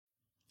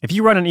If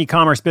you run an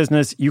e-commerce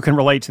business, you can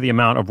relate to the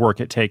amount of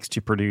work it takes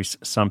to produce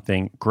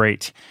something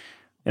great.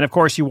 And of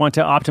course, you want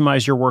to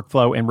optimize your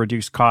workflow and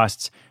reduce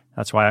costs.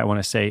 That's why I want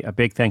to say a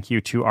big thank you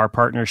to our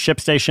partner,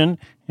 ShipStation,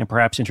 and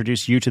perhaps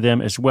introduce you to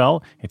them as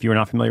well. If you're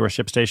not familiar with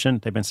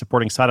ShipStation, they've been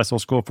supporting Side Hustle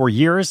School for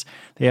years.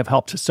 They have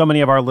helped so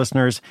many of our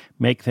listeners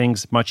make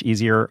things much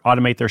easier,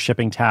 automate their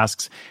shipping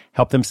tasks,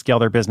 help them scale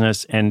their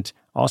business, and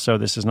also,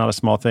 this is not a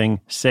small thing,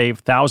 save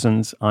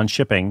thousands on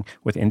shipping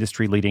with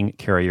industry-leading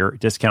carrier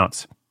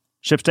discounts.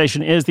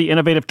 ShipStation is the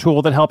innovative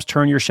tool that helps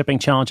turn your shipping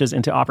challenges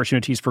into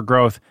opportunities for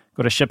growth.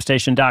 Go to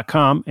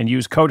ShipStation.com and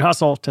use code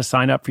HUSTLE to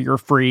sign up for your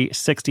free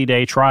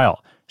 60-day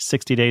trial.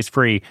 60 days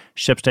free.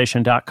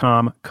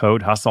 ShipStation.com,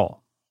 code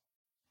HUSTLE.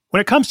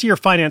 When it comes to your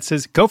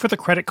finances, go for the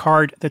credit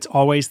card that's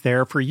always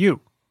there for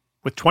you.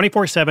 With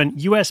 24/7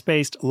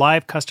 US-based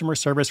live customer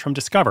service from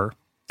Discover,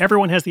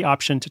 everyone has the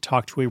option to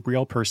talk to a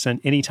real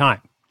person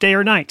anytime, day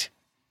or night.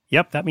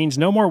 Yep, that means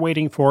no more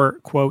waiting for,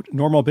 quote,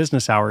 normal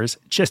business hours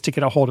just to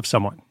get a hold of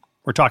someone.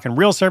 We're talking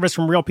real service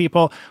from real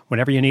people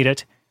whenever you need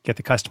it. Get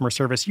the customer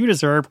service you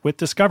deserve with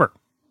Discover.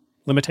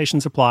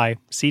 Limitations apply.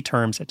 See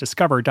terms at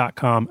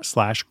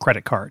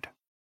discover.com/creditcard.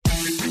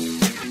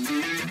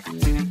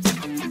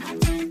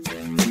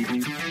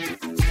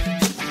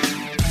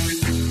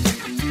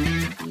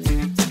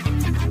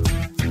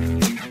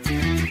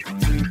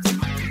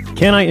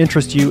 Can I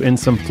interest you in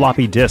some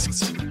floppy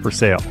disks for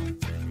sale?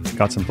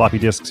 Got some floppy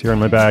disks here in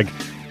my bag.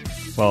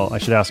 Well, I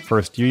should ask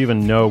first, do you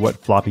even know what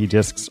floppy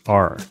disks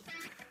are?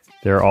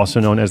 They're also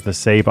known as the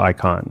save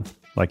icon,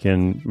 like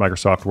in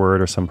Microsoft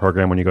Word or some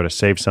program when you go to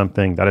save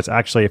something. That is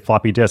actually a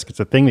floppy disk. It's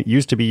a thing that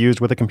used to be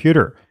used with a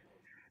computer.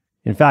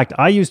 In fact,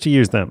 I used to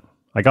use them.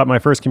 I got my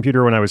first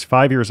computer when I was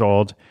 5 years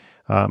old.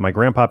 My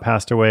grandpa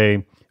passed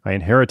away. I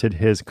inherited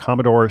his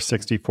Commodore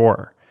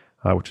 64,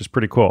 which is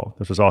pretty cool.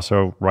 This was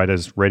also right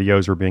as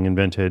radios were being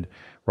invented,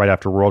 right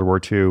after World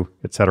War II,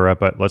 etc.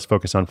 But let's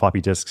focus on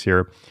floppy disks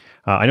here.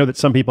 I know that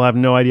some people have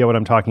no idea what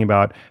I'm talking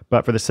about,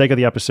 but for the sake of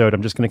the episode,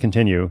 I'm just going to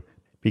continue.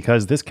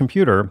 Because this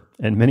computer,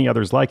 and many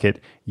others like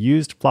it,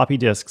 used floppy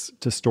disks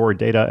to store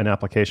data and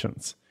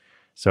applications.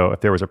 So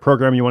if there was a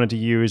program you wanted to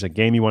use, a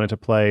game you wanted to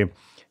play,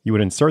 you would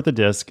insert the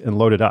disk and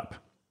load it up.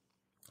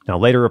 Now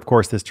later, of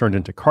course, this turned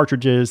into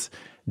cartridges,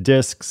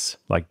 disks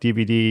like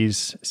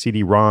DVDs,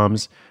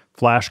 CD-ROMs,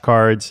 flash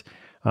cards,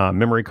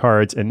 memory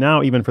cards, and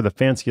now even for the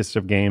fanciest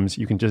of games,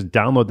 you can just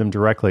download them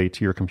directly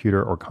to your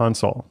computer or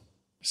console.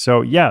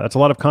 So yeah, that's a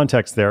lot of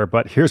context there,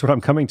 but here's what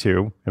I'm coming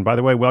to. And by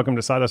the way, welcome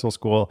to Side Hustle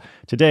School.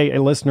 Today,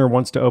 a listener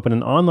wants to open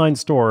an online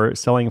store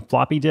selling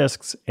floppy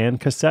disks and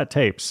cassette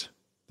tapes.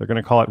 They're going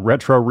to call it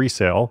Retro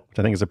Resale, which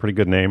I think is a pretty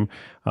good name.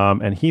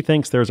 And he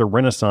thinks there's a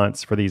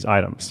renaissance for these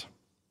items.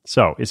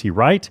 So is he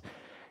right?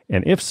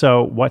 And if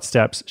so, what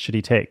steps should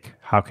he take?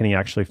 How can he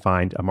actually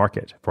find a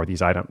market for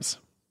these items?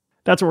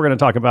 That's what we're going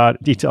to talk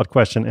about. Detailed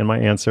question and my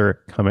answer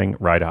coming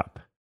right up.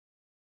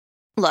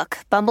 Look,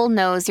 Bumble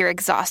knows you're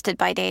exhausted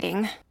by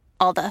dating.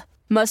 All the,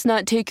 must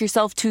not take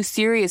yourself too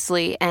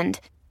seriously,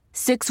 and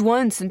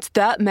 6'1" since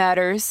that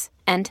matters,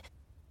 and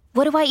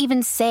what do I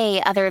even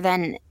say other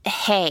than,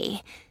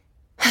 hey?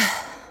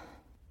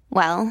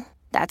 Well,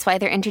 that's why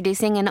they're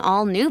introducing an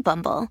all-new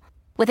Bumble,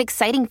 with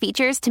exciting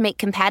features to make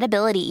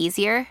compatibility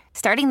easier,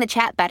 starting the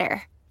chat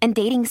better, and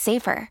dating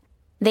safer.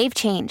 They've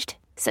changed,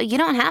 so you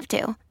don't have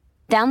to.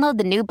 Download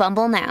the new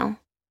Bumble now.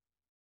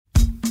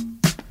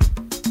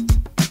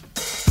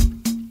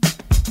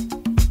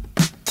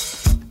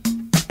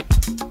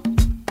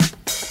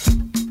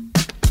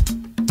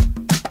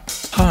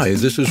 Hi,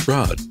 this is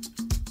Rod.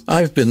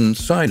 I've been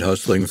side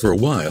hustling for a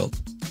while,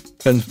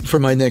 and for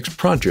my next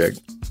project,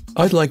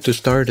 I'd like to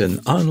start an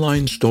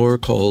online store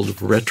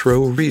called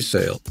Retro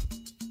Resale.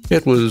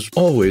 It was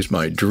always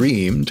my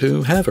dream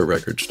to have a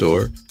record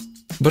store,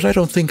 but I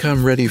don't think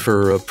I'm ready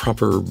for a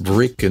proper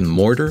brick and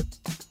mortar.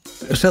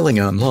 Selling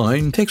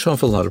online takes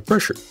off a lot of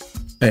pressure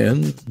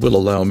and will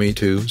allow me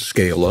to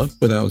scale up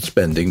without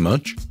spending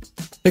much,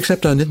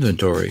 except on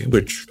inventory,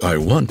 which I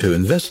want to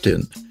invest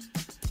in.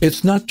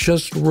 It's not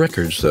just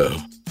records, though.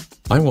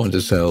 I want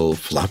to sell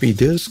floppy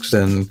disks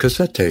and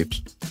cassette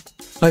tapes.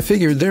 I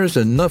figured there's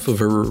enough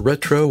of a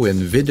retro and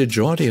vintage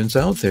audience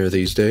out there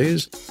these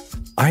days.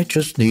 I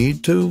just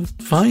need to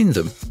find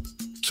them.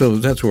 So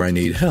that's where I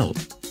need help.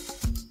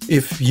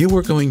 If you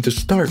were going to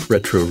start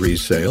Retro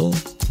Resale,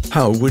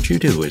 how would you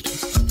do it?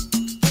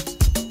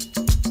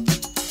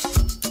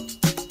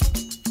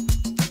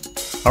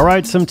 All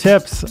right, some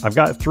tips. I've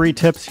got 3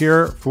 tips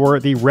here for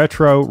the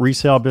retro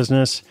resale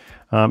business.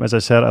 As I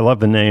said, I love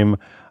the name.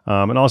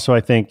 And also,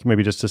 I think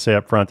maybe just to say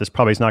up front, this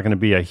probably is not going to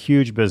be a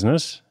huge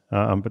business,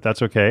 but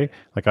that's okay.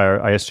 Like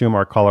I assume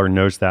our caller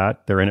knows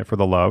that. They're in it for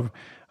the love.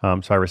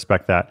 So I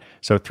respect that.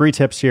 So 3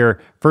 tips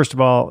here. First of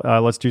all,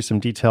 let's do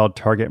some detailed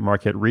target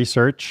market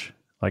research.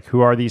 Like,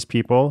 who are these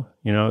people?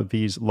 You know,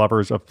 these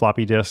lovers of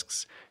floppy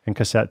disks and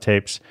cassette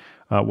tapes.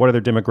 What are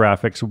their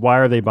demographics? Why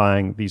are they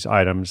buying these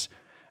items?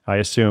 I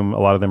assume a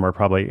lot of them are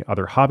probably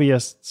other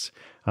hobbyists.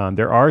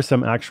 There are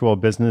some actual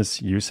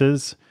business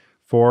uses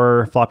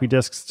for floppy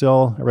disks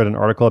still. I read an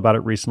article about it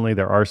recently.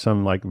 There are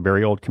some like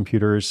very old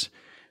computers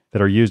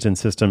that are used in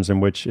systems in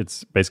which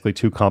it's basically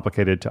too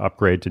complicated to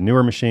upgrade to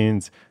newer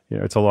machines.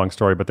 It's a long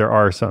story, but there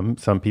are some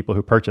people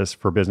who purchase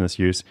for business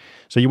use.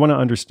 So you want to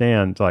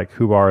understand like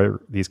who are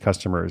these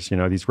customers,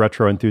 these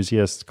retro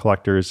enthusiasts,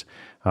 collectors,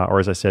 or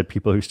as I said,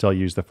 people who still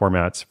use the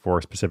formats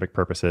for specific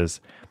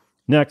purposes.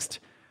 Next,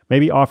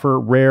 maybe offer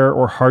rare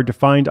or hard to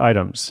find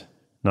items,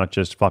 not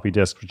just floppy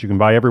disks, which you can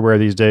buy everywhere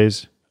these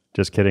days.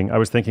 Just kidding. I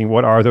was thinking,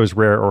 what are those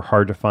rare or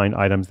hard to find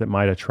items that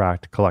might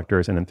attract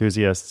collectors and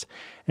enthusiasts?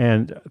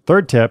 And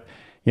third tip,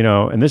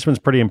 and this one's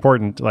pretty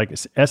important, like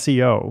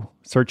SEO,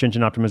 search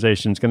engine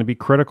optimization, is going to be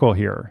critical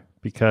here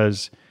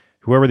because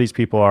whoever these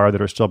people are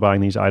that are still buying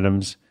these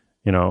items,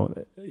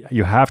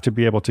 you have to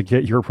be able to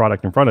get your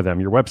product in front of them,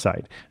 your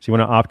website. So you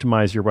want to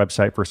optimize your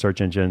website for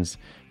search engines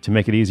to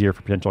make it easier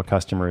for potential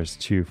customers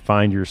to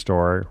find your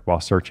store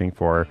while searching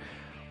for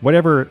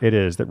whatever it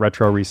is that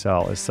Retro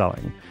Resell is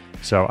selling.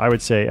 So I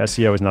would say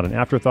SEO is not an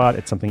afterthought.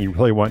 It's something you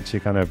really want to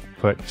kind of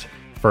put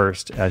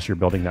first as you're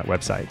building that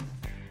website.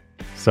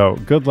 So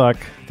good luck.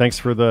 Thanks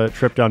for the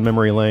trip down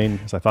memory lane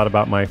as I thought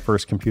about my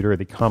first computer,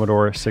 the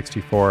Commodore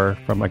 64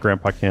 from my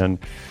grandpa Ken.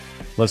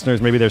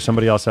 Listeners, maybe there's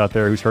somebody else out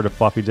there who's heard of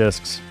floppy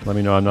disks. Let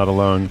me know I'm not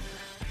alone.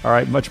 All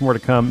right, much more to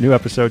come. New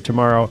episode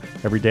tomorrow,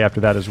 every day after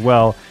that as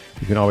well.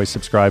 You can always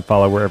subscribe,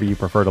 follow wherever you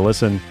prefer to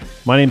listen.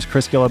 My name's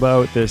Chris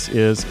Guillebeau. This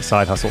is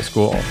Side Hustle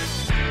School.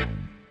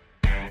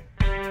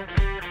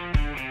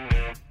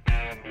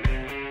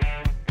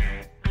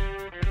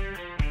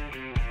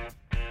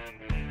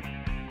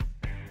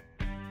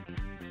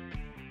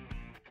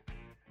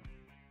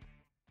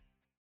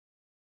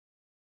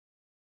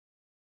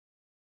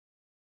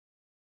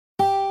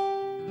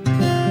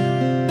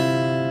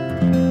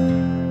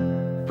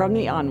 From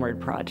the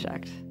Onward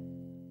Project.